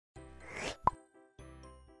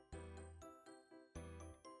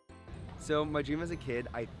So my dream as a kid,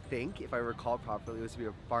 I think, if I recall properly, was to be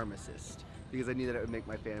a pharmacist because I knew that it would make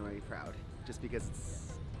my family proud. Just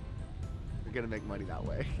because we're gonna make money that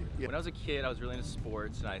way. Yeah. When I was a kid, I was really into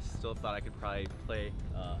sports, and I still thought I could probably play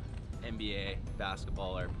NBA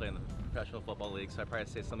basketball or play in the professional football league. So I probably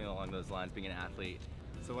say something along those lines, being an athlete.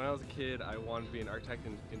 So when I was a kid, I wanted to be an architect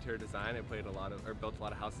in interior design. I built a lot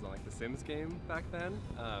of houses on like the Sims game back then.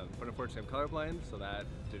 But unfortunately, I'm colorblind, so that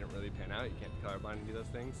didn't really pan out. You can't be colorblind and do those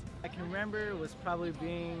things. I can remember was probably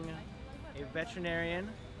being a veterinarian.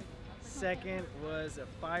 Second was a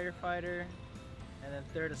firefighter, and then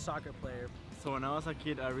third a soccer player. So when I was a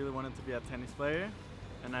kid, I really wanted to be a tennis player,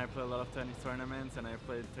 and I played a lot of tennis tournaments, and I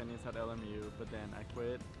played tennis at LMU, but then I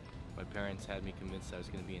quit. My parents had me convinced I was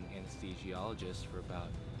going to be an anesthesiologist for about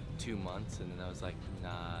 2 months, and then I was like,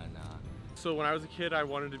 nah. So when I was a kid, I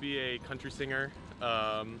wanted to be a country singer,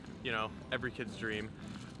 you know, every kid's dream.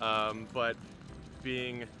 But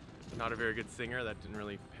being not a very good singer, that didn't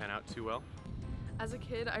really pan out too well. As a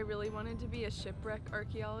kid, I really wanted to be a shipwreck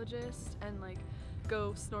archaeologist and like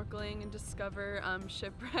go snorkeling and discover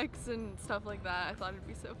shipwrecks and stuff like that. I thought it'd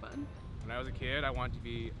be so fun. When I was a kid, I wanted to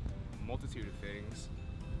be a multitude of things.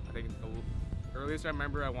 I think the earliest I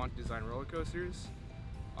remember, I wanted to design roller coasters.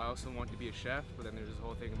 I also wanted to be a chef, but then there's this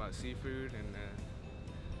whole thing about seafood, and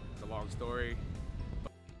it's a long story.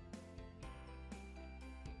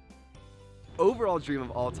 Overall dream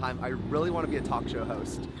of all time, I really want to be a talk show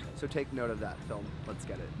host. So take note of that, film. Let's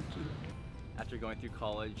get it. After going through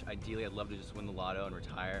college, ideally I'd love to just win the lotto and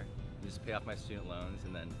retire, and just pay off my student loans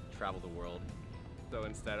and then travel the world. So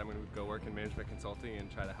instead, I'm going to go work in management consulting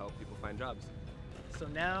and try to help people find jobs. So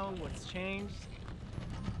now what's changed?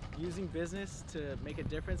 Using business to make a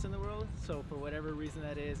difference in the world. So for whatever reason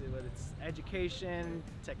that is, whether it's education,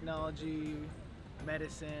 technology,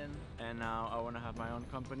 medicine. And now I want to have my own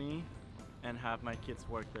company and have my kids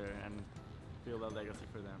work there and build a legacy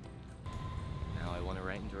for them. Now I want to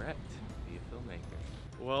write and direct, be a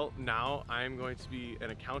filmmaker. Well, now I'm going to be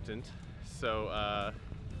an accountant, so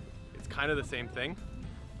it's kind of the same thing,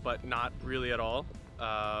 but not really at all.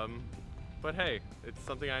 But hey, it's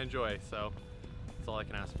something I enjoy, so that's all I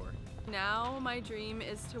can ask for. Now my dream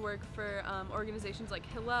is to work for organizations like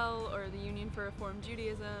Hillel or the Union for Reform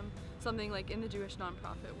Judaism, something like in the Jewish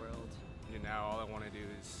nonprofit world. And now all I want to do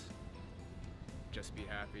is just be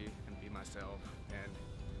happy and be myself and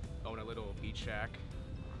own a little beach shack,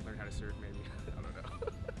 learn how to surf maybe, I don't know.